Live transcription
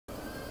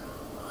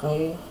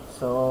Okay,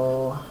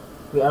 so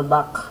we are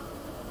back.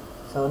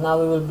 So now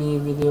we will be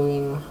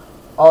videoing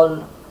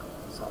all.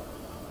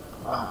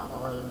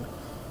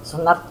 So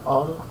not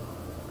all.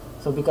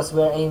 So because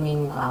we're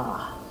aiming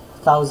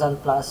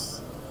 1,000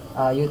 plus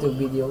YouTube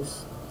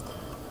videos.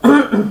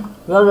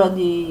 We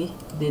already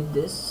did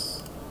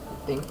this, I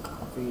think.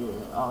 Okay.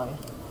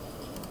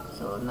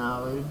 So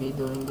now we'll be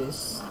doing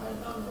this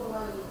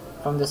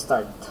from the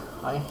start.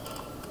 Okay.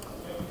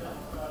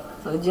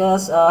 So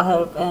just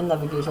help and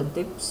navigation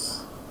tips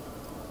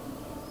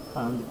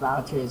from the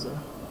packet tracer.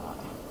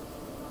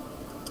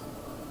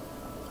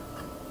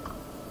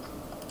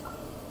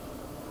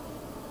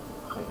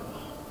 Okay.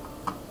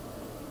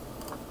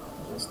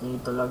 Just need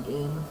to log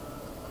in.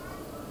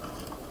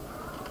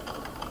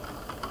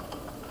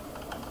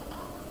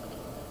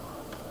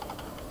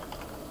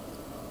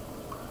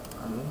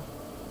 Okay.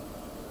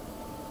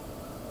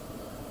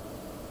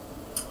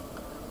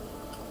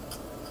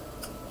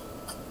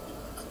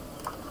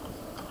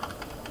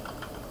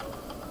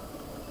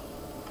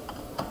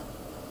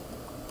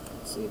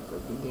 See if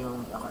video.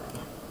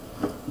 Okay.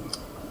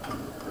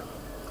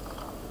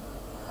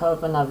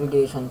 Help and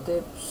navigation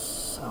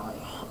tips.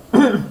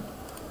 Okay.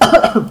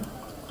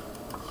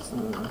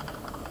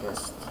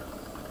 Guest.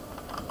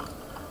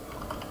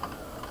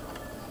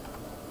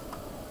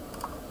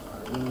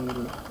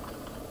 Email.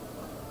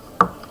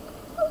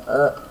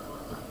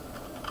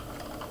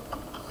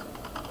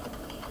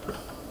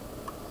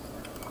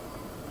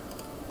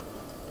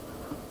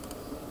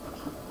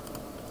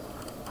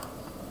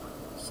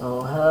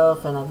 So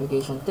help and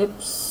navigation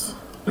tips.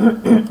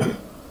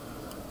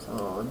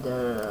 So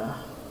there.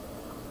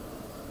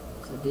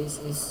 So this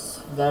is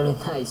very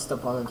nice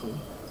topology.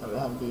 So we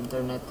have the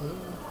internet here.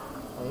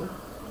 Okay.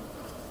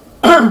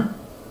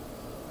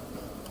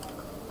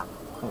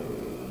 Okay.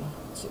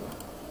 Let's see.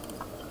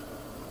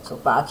 So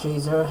path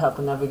tracer help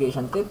and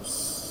navigation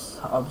tips.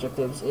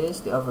 Objectives is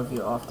the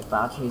overview of the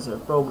path tracer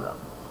program.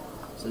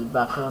 So the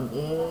background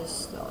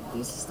is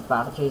this is the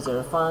path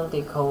tracer fun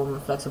take-home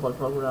flexible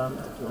program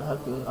that will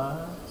help you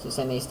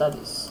CCNA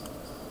studies.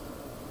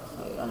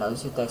 It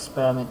allows you to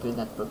experiment with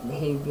network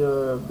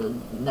behavior, build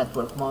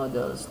network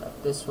models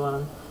like this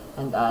one,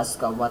 and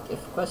ask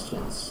what-if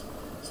questions.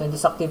 So in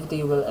this activity,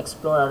 you will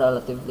explore a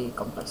relatively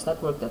complex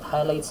network that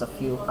highlights a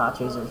few path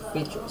tracer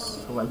features.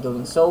 So while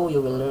doing so,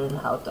 you will learn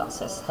how to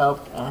access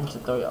help and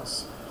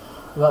tutorials.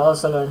 You will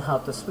also learn how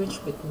to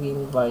switch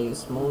between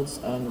various modes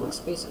and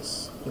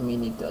workspaces. You may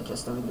need to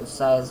adjust the window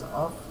size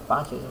of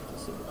path tracer to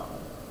see it all.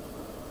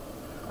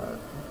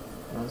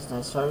 That's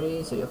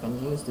necessary, so you can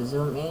use the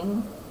zoom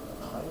in.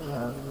 You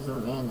have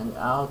zoom in and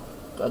out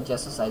to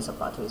adjust the size of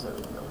path tracer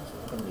window. So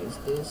you can use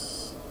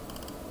this.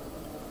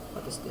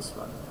 What is this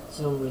one?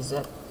 Zoom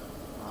reset.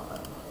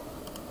 Okay.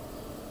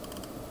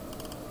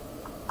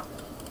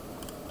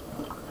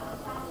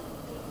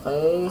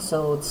 Okay,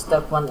 so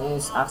step 1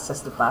 is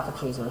access the packet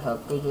tracer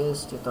help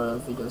pages, tutorial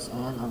videos,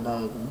 and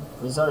online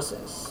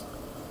resources.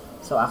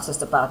 So access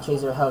the packet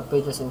tracer help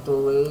pages in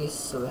 2 ways.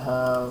 So we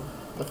have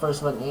the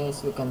first one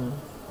is we can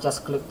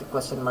just click the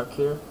question mark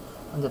here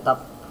on the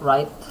top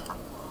right.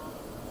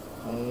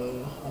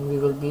 Okay, and we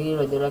will be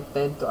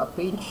redirected to a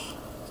page.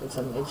 So it's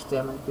an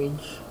HTML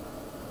page.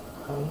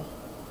 Okay,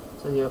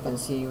 so you can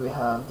see we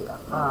have the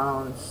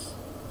accounts.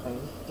 Okay,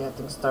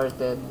 getting started,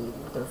 the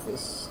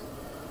interface.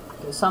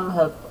 Okay, some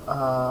help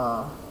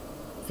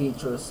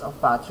features of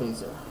path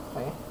tracer.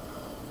 Okay,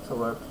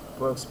 so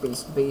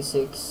workspace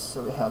basics.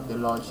 So we have the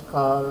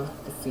logical,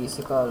 the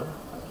physical,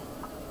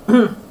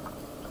 okay.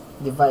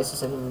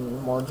 Devices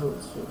and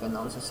modules. You can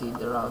also see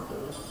the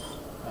routers.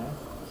 Okay.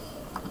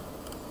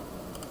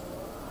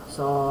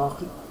 So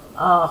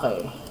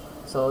okay,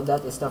 so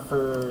that is the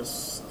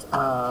first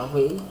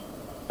way.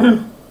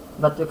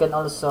 But you can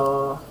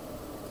also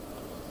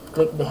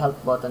click the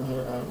help button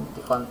here and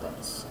the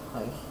contents.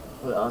 Okay,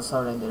 we're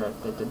also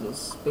redirected to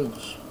this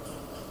page.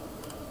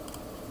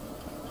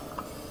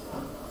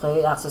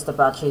 Okay, access the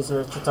path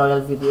tracer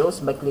tutorial videos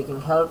by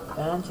clicking help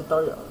and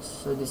tutorials.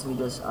 So these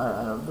videos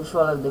are a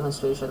visual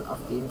demonstration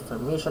of the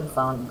information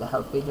found in the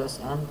help pages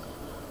and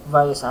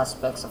various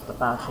aspects of the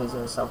path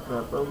tracer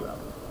software program.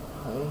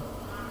 Okay,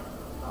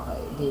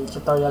 the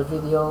tutorial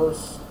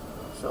videos.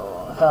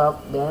 So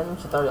help, then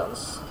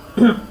tutorials.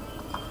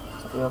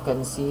 So you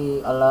can see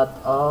a lot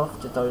of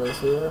tutorials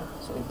here.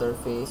 So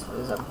interface, for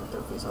example,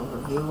 interface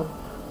overview.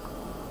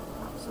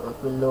 So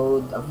it will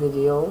load a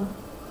video.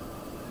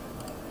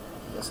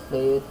 Just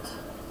play it.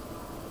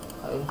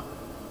 Okay.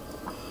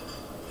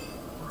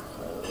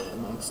 So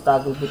next,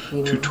 toggle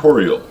between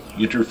tutorial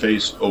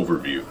interface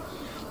overview.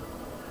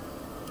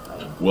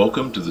 Okay.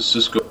 Welcome to the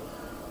Cisco.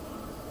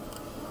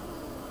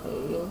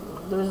 Okay.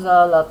 There's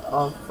a lot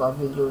of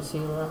videos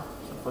here.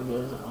 So for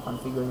your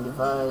configuring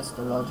device,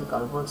 the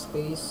logical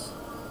workspace.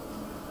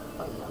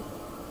 Yeah.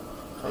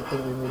 So I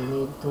think we will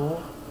need to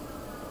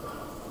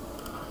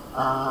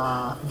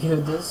view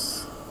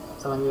this.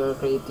 So when you are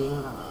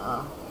creating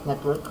a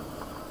network,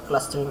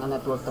 clustering a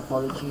network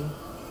topology.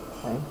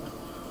 Okay.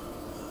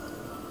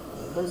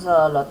 There's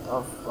a lot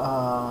of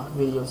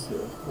videos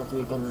here that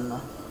we can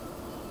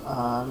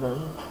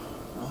learn.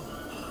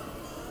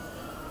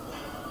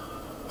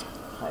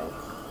 Okay.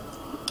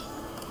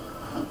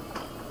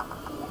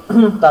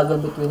 Toggle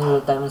between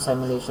real-time and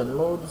simulation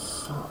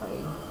modes.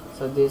 Okay.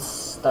 So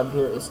this tab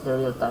here is the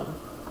real-time.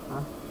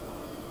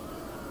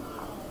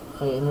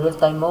 Okay, in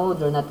real-time mode,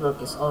 your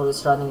network is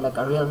always running like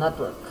a real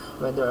network.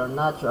 Whether or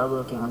not you are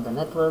working on the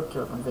network,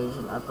 your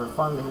conversations are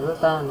performed in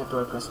real-time,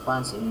 network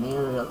response in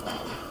near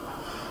real-time.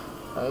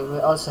 Okay, we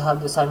also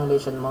have the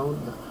simulation mode.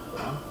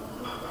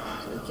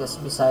 So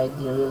just beside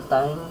the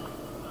real-time.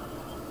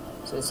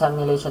 So in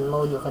simulation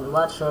mode, you can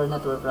watch your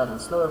network run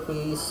at slower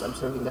pace,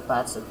 observing the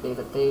paths that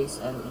data takes,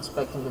 and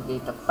inspecting the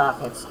data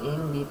packets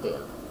in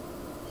detail.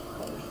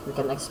 Okay, we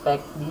can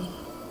expect the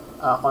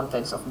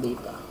contents of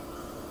data.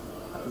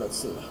 Okay, let's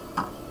see.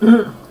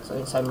 So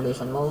in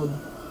simulation mode,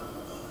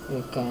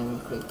 we can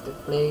click the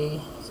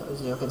play. So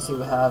as you can see,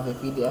 we have a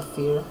PDF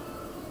here.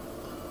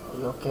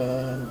 You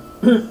can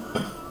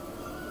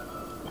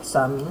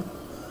examine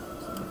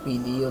the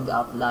PDU, the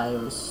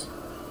outliers.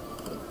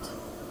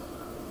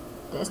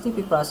 The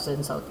STP process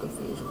and out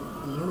configuration.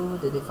 View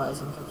the device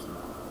and capture.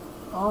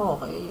 Oh,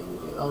 okay.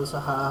 We also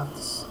have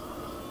this,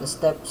 the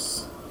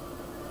steps.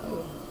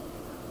 Okay.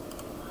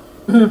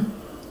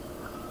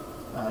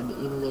 The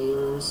in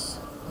layers.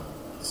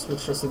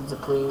 Switch receives the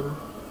frame.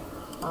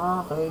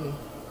 Okay.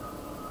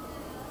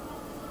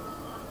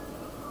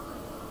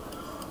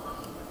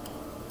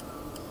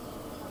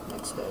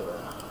 Next layer.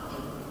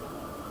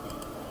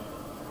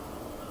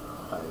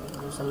 Okay,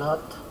 there's a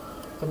lot.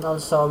 You can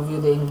also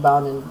view the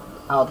inbound and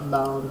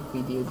outbound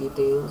video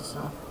details,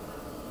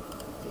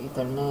 the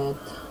Ethernet.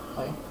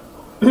 Okay.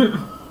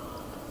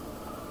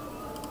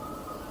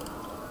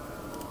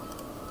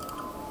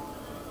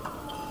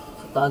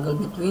 So toggle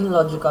between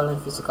logical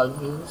and physical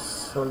views.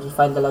 So you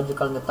find the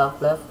logical in the top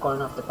left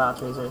corner of the path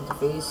tracer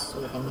interface. So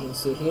you can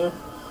see here.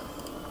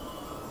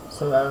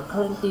 So we are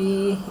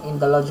currently in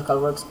the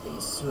logical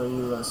workspace where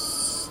you will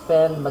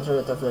spend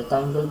majority of your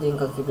time building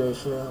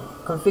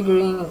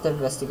configuring, and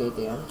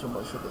investigating and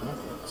troubleshooting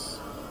networks.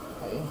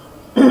 Okay.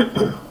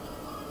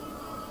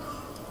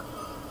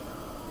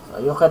 So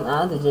you can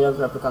add a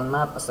geographical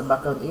map as a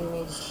background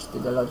image to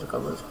the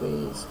logical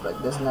workspace, but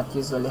does not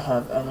usually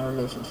have any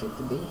relationship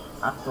to the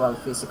actual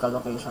physical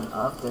location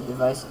of the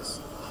devices.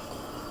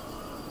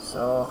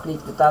 So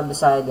click the tab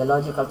beside the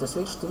logical to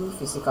switch to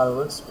physical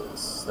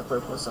workspace. The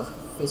purpose of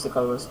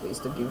physical workspace is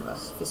to give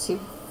us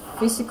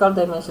physical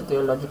dimension to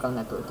your logical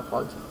network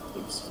topology.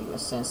 It gives you a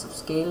sense of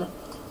scale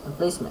and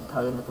placement,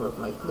 how your network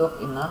might look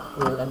in a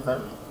real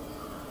environment.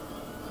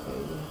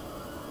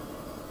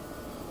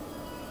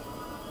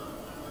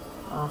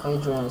 Okay,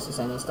 during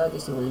CCNA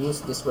studies, you will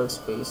use this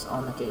workspace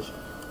on occasion.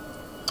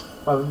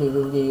 Probably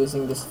we'll be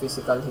using this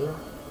physical here.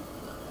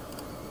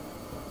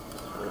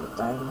 Real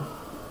time.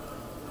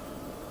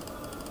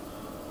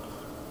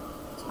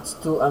 It's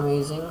too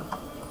amazing.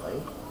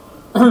 Okay.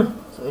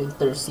 So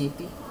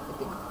intercity, I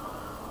think.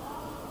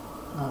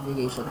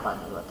 Navigation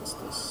panel, what is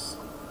this?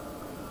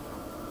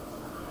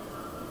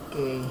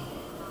 Okay.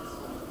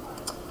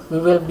 We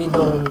will be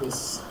doing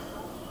this.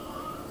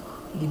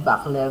 The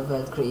back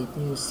level, create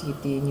new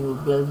city, new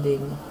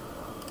building.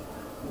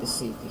 The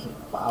city here.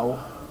 Wow.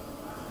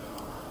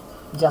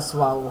 Just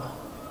wow.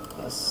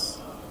 Yes.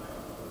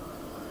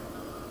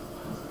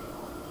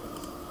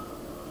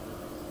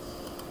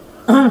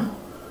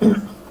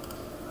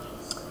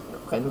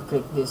 You can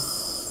click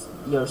this,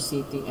 your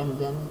city, and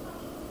then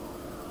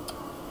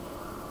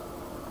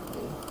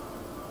okay.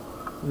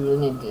 We will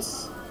need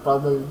this.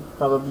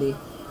 Probably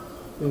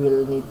we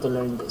will need to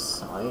learn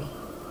this. Okay.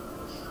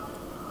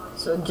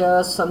 So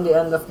just on the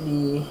end of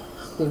the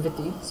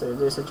activity, so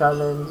there's a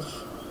challenge.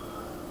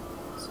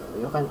 So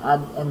you can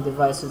add end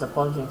device to the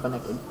topology and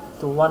connect it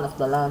to one of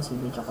the LANs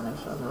with video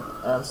connection.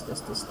 What else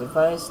does this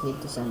device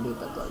need to send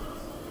data to?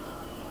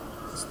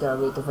 Is there a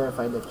way to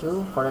verify that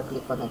you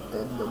correctly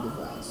connected the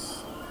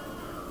device?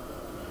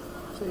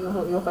 So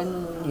you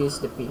can use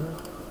the pin.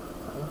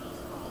 Okay.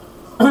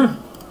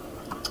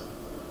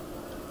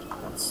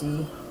 Let's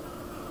see.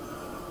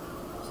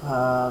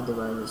 So the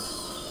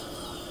wireless.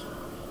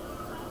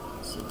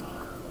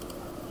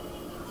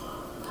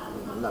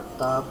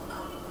 Laptop,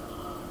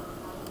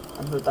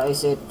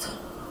 advertise it.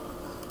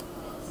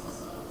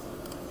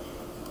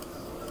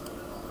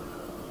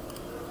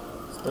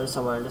 So there's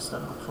a wireless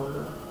LAN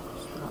controller.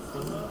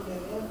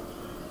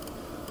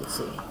 Let's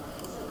see.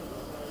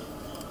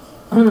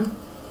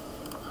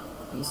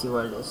 PC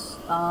wireless.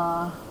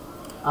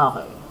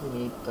 Okay. We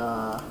need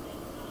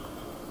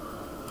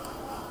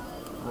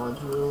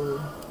module.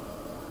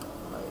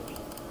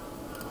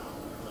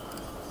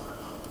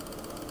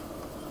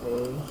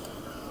 Okay.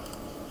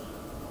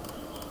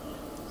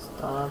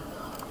 Stop.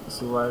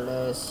 PC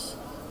wireless.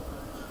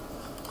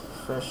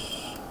 Fresh.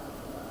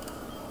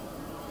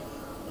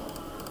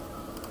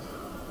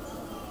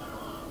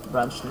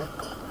 Branch net.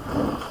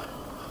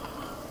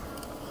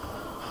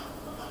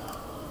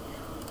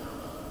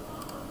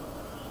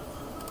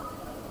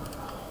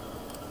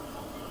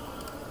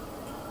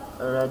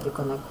 Already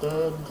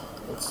connected.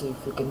 Let's see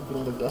if we can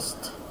ping the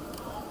guest.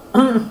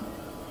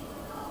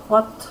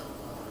 What?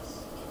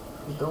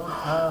 We don't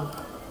have.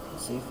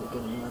 Let's see if we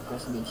can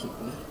request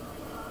BGP.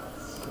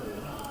 Okay.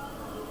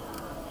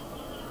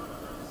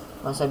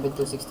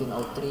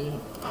 172.16.03.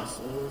 This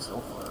is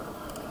over.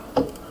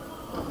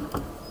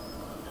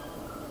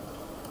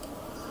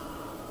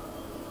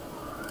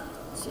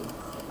 Let's see.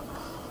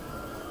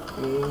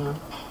 Okay.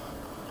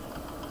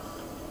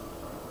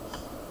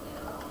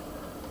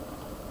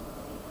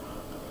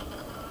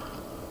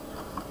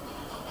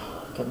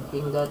 Can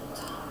ping that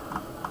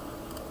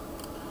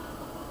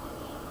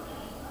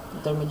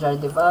intermediary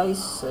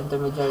device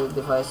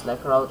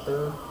like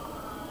router.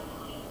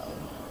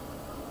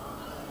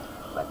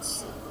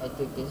 But I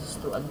think this is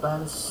too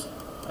advanced.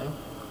 Okay.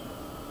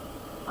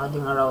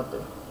 Adding a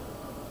router.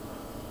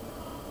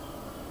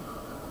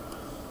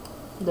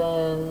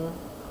 Then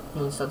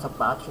instance of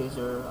path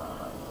tracer.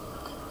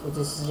 So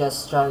this is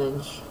just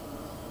challenge.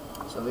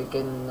 So we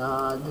can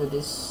do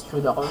this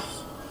through the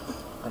course.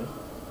 Okay.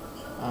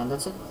 And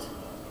that's it.